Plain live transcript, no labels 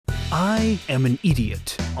I am an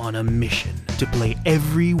idiot on a mission to play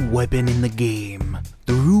every weapon in the game.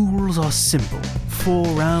 The rules are simple. 4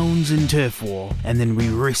 rounds in Turf War, and then we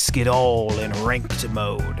risk it all in ranked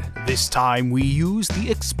mode. This time we use the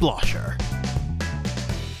Explosher.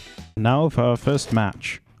 Now for our first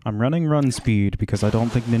match. I'm running run speed because I don't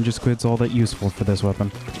think Ninja Squid's all that useful for this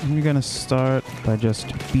weapon. We're gonna start by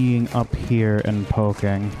just being up here and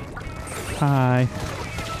poking. Hi.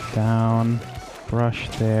 Down. Brush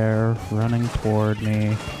there. Running toward me.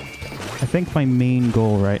 I think my main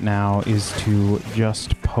goal right now is to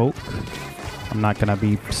just poke. I'm not gonna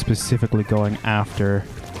be specifically going after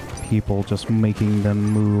people, just making them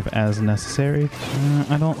move as necessary.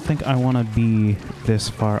 I don't think I want to be this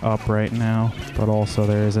far up right now, but also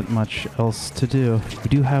there isn't much else to do. We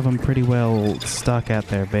do have them pretty well stuck at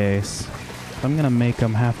their base. I'm gonna make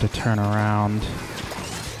them have to turn around.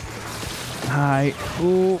 Hi.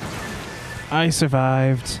 Ooh. I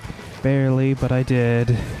survived. Barely, but I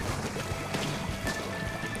did.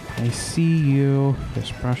 I see you.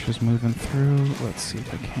 This brush is moving through. Let's see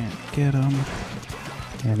if I can't get him.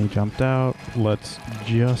 And he jumped out. Let's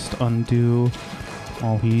just undo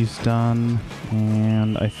all he's done.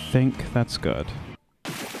 And I think that's good.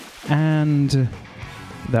 And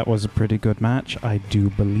that was a pretty good match, I do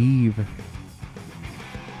believe.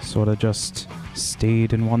 Sort of just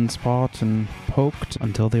stayed in one spot and poked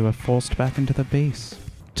until they were forced back into the base.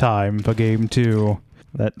 Time for game 2.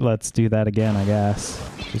 Let's do that again, I guess.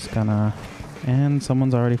 Just gonna... And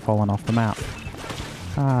someone's already fallen off the map.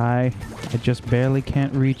 Hi. I just barely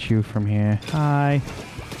can't reach you from here. Hi.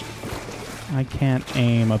 I can't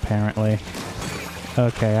aim, apparently.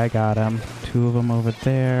 Okay, I got him. 2 of them over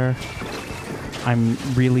there. I'm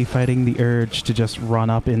really fighting the urge to just run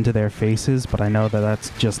up into their faces, but I know that that's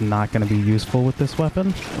just not going to be useful with this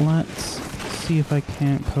weapon. Let's see if I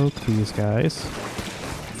can't poke these guys.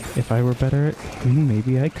 If I were better at aiming,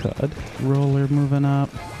 maybe I could. Roller moving up.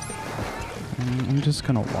 I'm just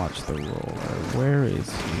gonna watch the roller. Where is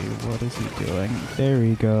he? What is he doing? There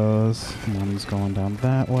he goes. One's going down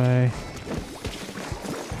that way.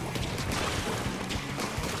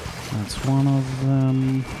 That's one of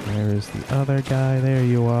them. Where is the other guy? There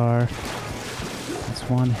you are. That's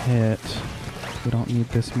one hit. We don't need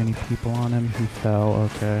this many people on him. He fell.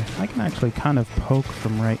 Okay. I can actually kind of poke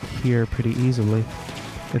from right here pretty easily.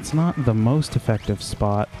 It's not the most effective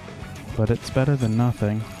spot, but it's better than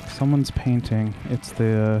nothing. Someone's painting. It's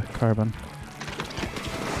the carbon.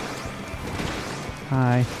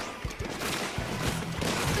 Hi.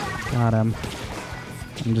 Got him.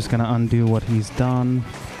 I'm just gonna undo what he's done.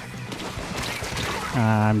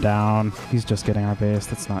 I'm down. He's just getting our base.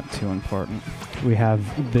 That's not too important. We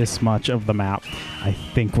have this much of the map. I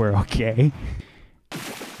think we're okay.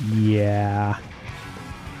 Yeah.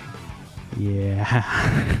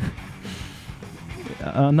 Yeah.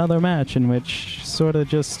 Another match in which sort of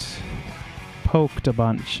just poked a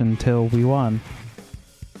bunch until we won.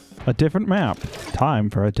 A different map. Time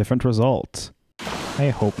for a different result. I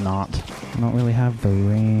hope not. I don't really have the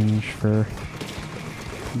range for...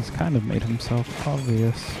 He's kind of made himself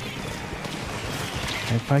obvious.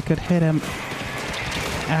 If I could hit him...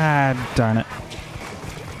 Ah, darn it.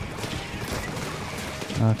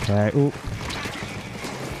 Okay, ooh.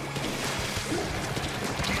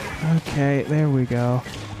 Okay, there we go.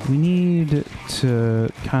 We need to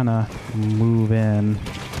kind of move in.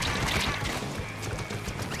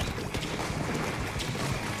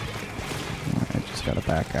 I just gotta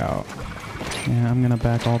back out. Yeah, I'm gonna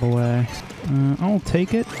back all the way. I'll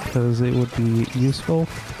take it, because it would be useful.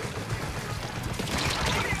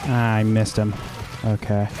 Ah, I missed him.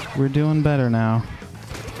 Okay, we're doing better now.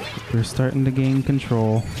 We're starting to gain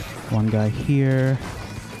control. One guy here.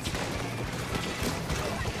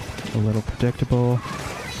 A little predictable.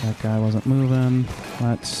 That guy wasn't moving.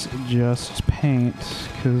 Let's just paint,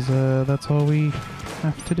 because that's all we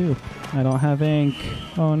have to do. I don't have ink.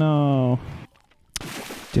 Oh no.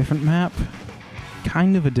 Different map.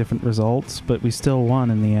 Kind of a different result, but we still won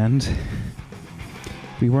in the end.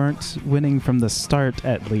 We weren't winning from the start,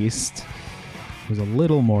 at least. It was a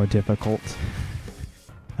little more difficult.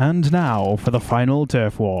 And now for the final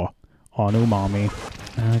turf war on Umami.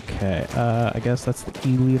 Okay, I guess that's the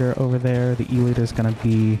E-Leader over there. The E-Leader's gonna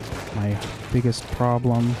be my biggest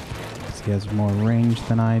problem, because he has more range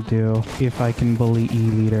than I do. If I can bully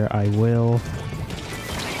E-Leader, I will.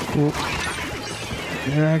 Ooh.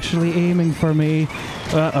 They're actually aiming for me.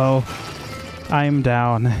 Uh-oh. I'm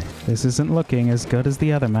down. This isn't looking as good as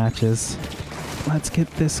the other matches. Let's get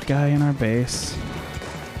this guy in our base.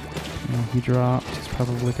 He dropped. He's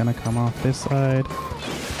probably gonna come off this side.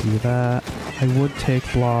 Do that. I would take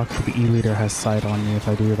block, but the E-Leader has sight on me if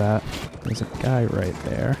I do that. There's a guy right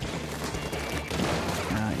there.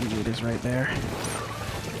 E-Leader's right there.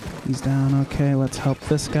 He's down. Okay, let's help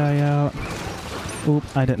this guy out. Oop,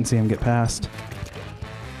 I didn't see him get past.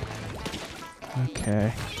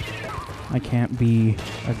 Okay. I can't be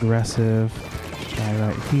aggressive. Guy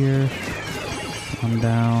right here. One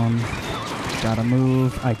down. Gotta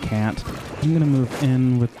move. I can't. I'm gonna move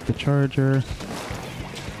in with the charger.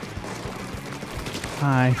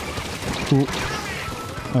 Hi. Ooh.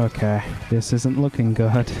 Okay, this isn't looking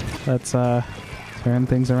good. Let's turn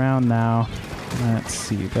things around now. Let's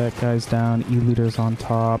see, that guy's down. E-Leader's on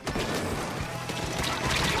top.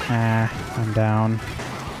 I'm down.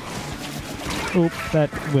 Oop, that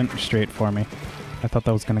went straight for me. I thought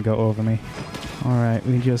that was gonna go over me. Alright,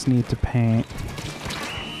 we just need to paint.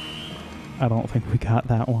 I don't think we got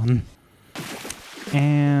that one.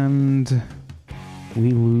 And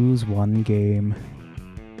we lose one game.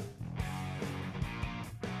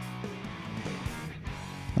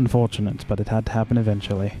 Unfortunate, but it had to happen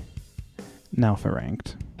eventually. Now for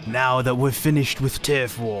ranked. Now that we're finished with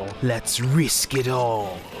Turf War, let's risk it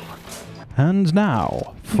all. And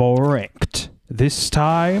now for ranked. This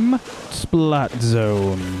time, Splat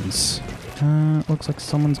Zones. Looks like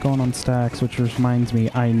someone's going on stacks, which reminds me,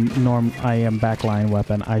 I am backline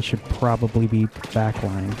weapon. I should probably be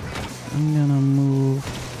backline. I'm gonna move.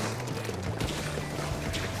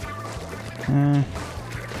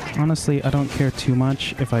 Honestly, I don't care too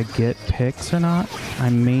much if I get picks or not.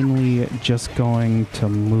 I'm mainly just going to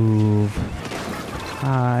move.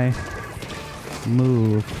 Hi.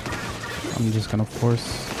 Move. I'm just gonna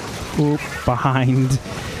force. Oop, behind.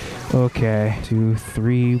 Okay. 2,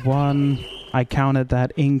 3, 1. I counted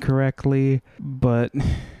that incorrectly, but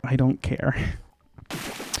I don't care.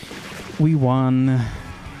 We won.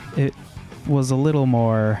 It was a little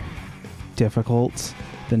more difficult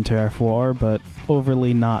than Turf War, but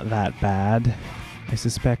overly not that bad. I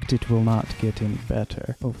suspect it will not get any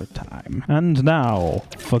better over time. And now,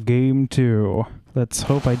 for game 2. Let's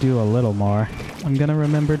hope I do a little more. I'm gonna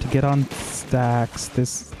remember to get on stacks.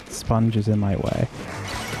 This sponge is in my way.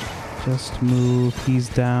 Just move. He's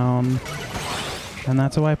down. And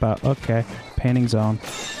that's a wipeout. Okay. Painting zone.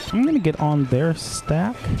 I'm gonna get on their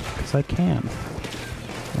stack, because I can.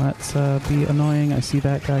 Let's be annoying. I see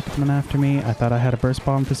that guy coming after me. I thought I had a burst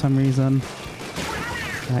bomb for some reason.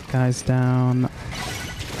 That guy's down.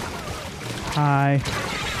 Hi.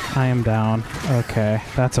 I am down. Okay.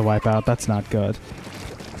 That's a wipeout. That's not good.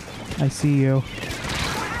 I see you.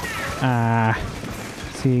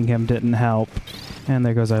 Seeing him didn't help. And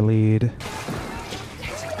there goes our lead.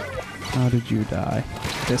 How did you die?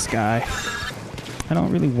 This guy. I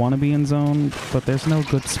don't really want to be in zone, but there's no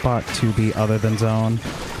good spot to be other than zone.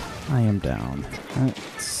 I am down.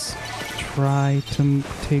 Let's try to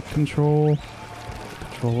take control.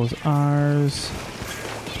 Control is ours.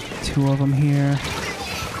 2 of them here.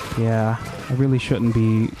 Yeah, I really shouldn't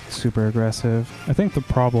be super aggressive. I think the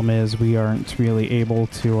problem is we aren't really able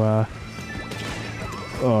to,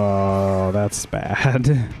 Oh, that's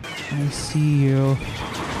bad. I see you.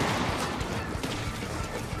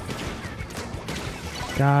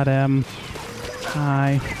 Got him.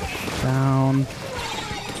 Hi. Down.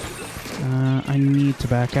 I need to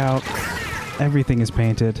back out. Everything is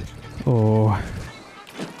painted. Oh.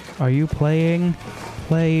 Are you playing?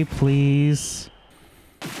 Play, please.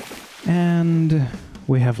 And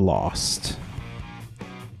we have lost.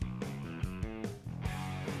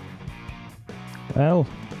 Well,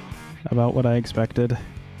 about what I expected.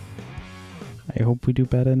 I hope we do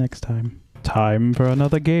better next time. Time for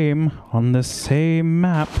another game on the same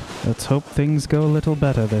map. Let's hope things go a little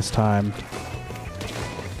better this time.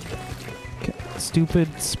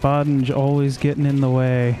 Stupid sponge always getting in the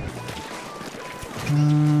way.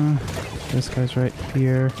 This guy's right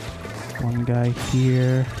here. One guy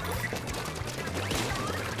here.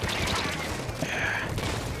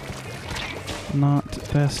 Not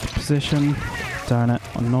best position. Darn it.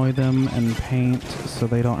 Annoy them and paint so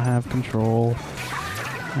they don't have control.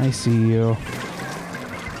 I see you.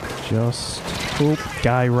 Just... Oop,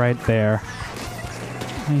 guy right there.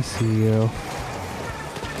 I see you.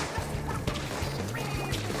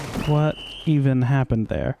 What even happened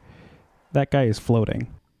there? That guy is floating.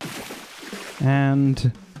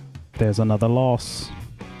 And there's another loss.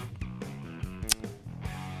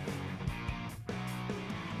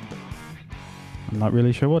 I'm not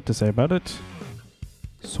really sure what to say about it.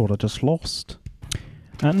 Sorta just lost.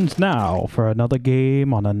 And now for another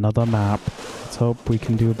game on another map. Let's hope we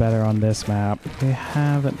can do better on this map. We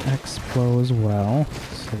have an Explo as well,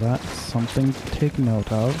 so that's something to take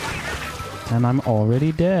note of. And I'm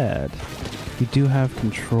already dead. We do have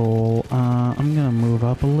control. I'm gonna move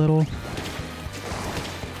up a little.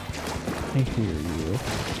 I hear you.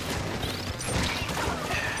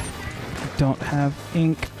 I don't have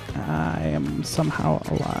ink. I am somehow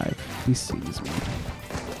alive. He sees me.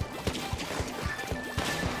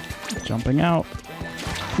 Jumping out.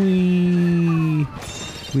 Whee!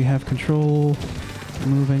 We have control.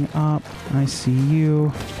 Moving up. I see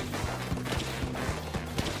you.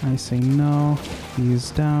 I say no.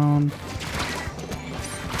 He's down.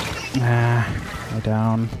 I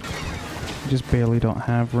down. Just barely don't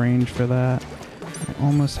have range for that. I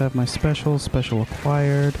almost have my special. Special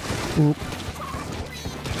acquired. Oop.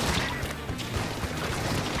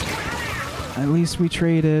 At least we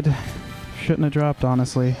traded. Shouldn't have dropped,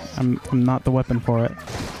 honestly. I'm not the weapon for it.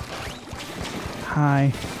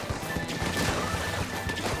 Hi.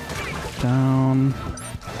 Down.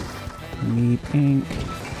 Need ink.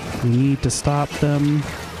 We need to stop them.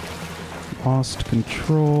 Lost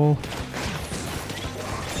control.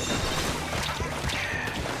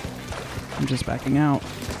 I'm just backing out.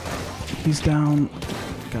 He's down.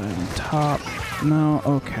 Guy on top. No,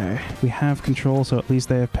 okay. We have control, so at least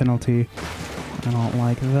they have penalty. I don't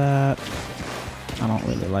like that. I don't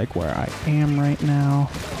really like where I am right now.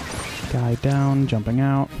 Guy down, jumping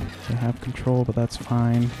out. They have control, but that's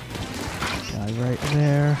fine. Guy right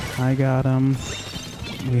there. I got him.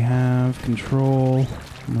 We have control.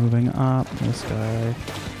 Moving up. This guy.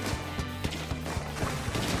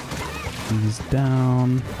 He's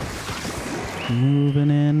down. Moving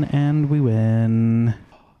in, and we win.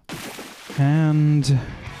 And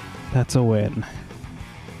that's a win.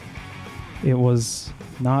 It was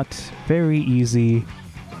not very easy,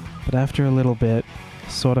 but after a little bit,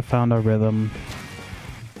 sort of found our rhythm,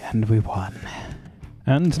 and we won.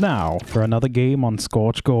 And now, for another game on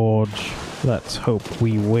Scorch Gorge. Let's hope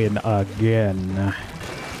we win again.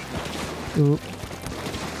 Oop.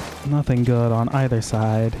 Nothing good on either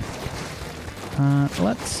side.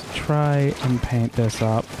 Let's try and paint this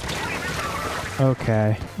up.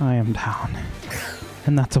 Okay, I am down.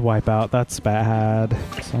 And that's a wipeout. That's bad.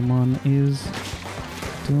 Someone is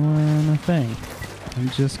doing a thing. I'm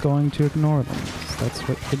just going to ignore them. That's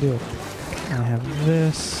what to do. I have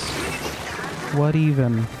this. What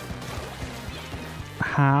even?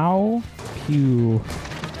 How? Pew.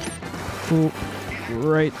 Ooh,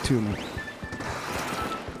 right to me.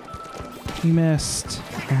 He missed.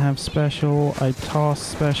 I have special. I toss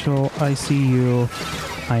special. I see you.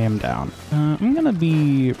 I am down. I'm gonna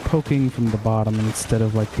be poking from the bottom instead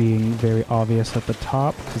of like being very obvious at the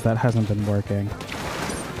top, because that hasn't been working.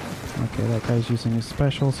 Okay, that guy's using his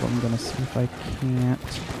special, so I'm gonna see if I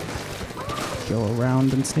can't go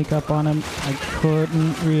around and sneak up on him. I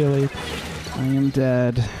couldn't really. I am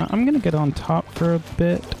dead. I'm gonna get on top for a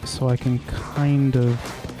bit so I can kind of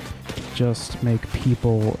just make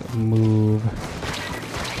people move.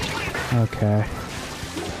 Okay.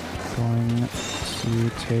 Going to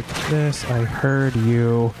take this. I heard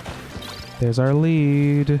you. There's our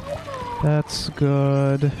lead. That's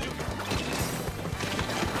good.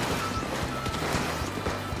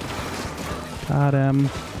 Got him.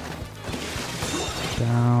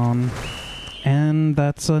 Down. And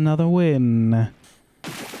that's another win.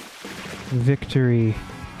 Victory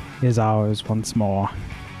is ours once more.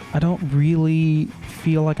 I don't really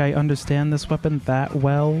feel like I understand this weapon that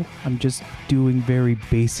well. I'm just doing very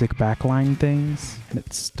basic backline things, and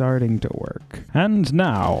it's starting to work. And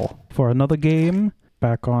now, for another game,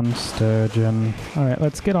 back on Sturgeon. Alright,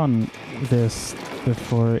 let's get on this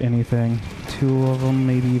before anything. 2 of them,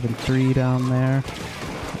 maybe even 3 down there.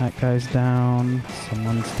 That guy's down.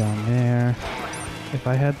 Someone's down there. If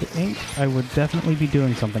I had the ink, I would definitely be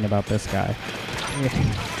doing something about this guy.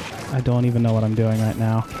 I don't even know what I'm doing right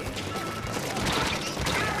now.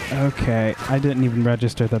 Okay, I didn't even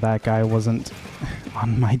register that that guy wasn't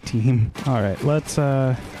on my team. Alright, let's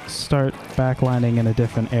start backlining in a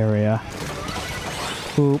different area.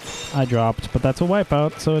 Oop, I dropped, but that's a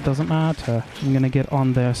wipeout, so it doesn't matter. I'm gonna get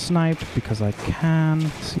on there sniped because I can.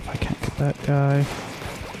 See if I can't get that guy.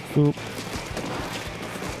 Oop.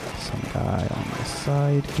 Some guy on the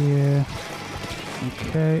side here.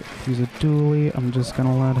 Okay, he's a dually. I'm just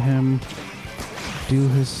gonna let him do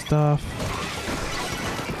his stuff.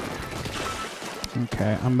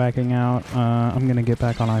 Okay, I'm backing out. I'm gonna get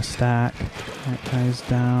back on our stack. That guy's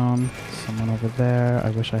down. Someone over there.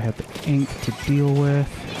 I wish I had the ink to deal with.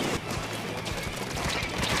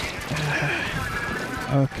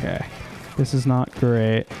 Okay, this is not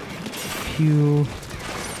great. Pew.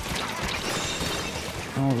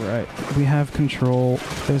 Alright, we have control.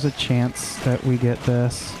 There's a chance that we get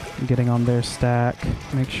this. I'm getting on their stack.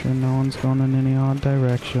 Make sure no one's going in any odd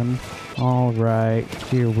direction. Alright,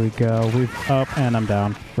 here we go. We've up and I'm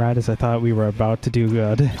down. Right as I thought we were about to do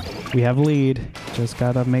good. We have lead. Just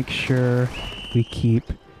gotta make sure we keep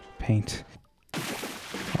paint.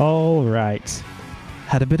 Alright.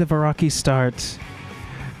 Had a bit of a rocky start,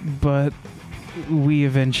 but we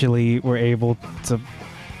were eventually able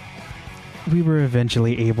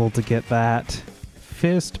to get that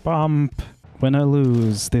fist bump. Win or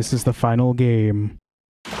lose, this is the final game.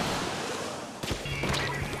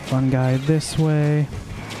 One guy this way.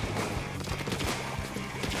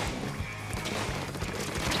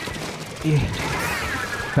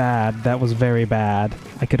 Bad. That was very bad.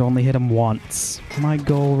 I could only hit him once. My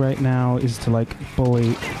goal right now is to, like,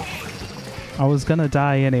 bully... I was gonna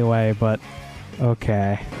die anyway, but...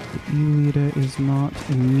 Okay. The E-leader is not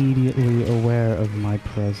immediately aware of my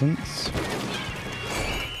presence.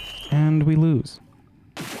 And we lose.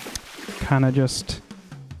 Kinda just...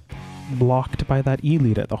 blocked by that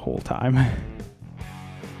E-leader the whole time.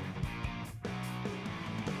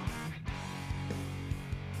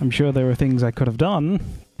 I'm sure there were things I could have done,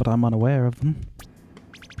 but I'm unaware of them.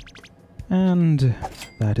 And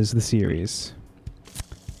that is the series.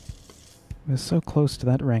 We're so close to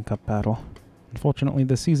that rank up battle. Unfortunately,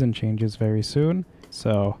 the season changes very soon,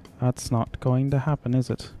 so that's not going to happen, is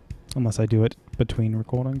it? Unless I do it between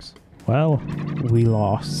recordings. Well, we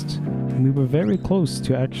lost. We were very close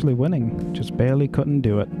to actually winning, just barely couldn't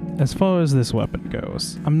do it. As far as this weapon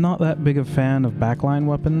goes, I'm not that big a fan of backline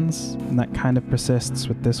weapons, and that kind of persists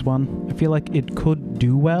with this one. I feel like it could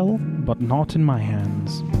do well, but not in my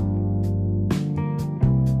hands.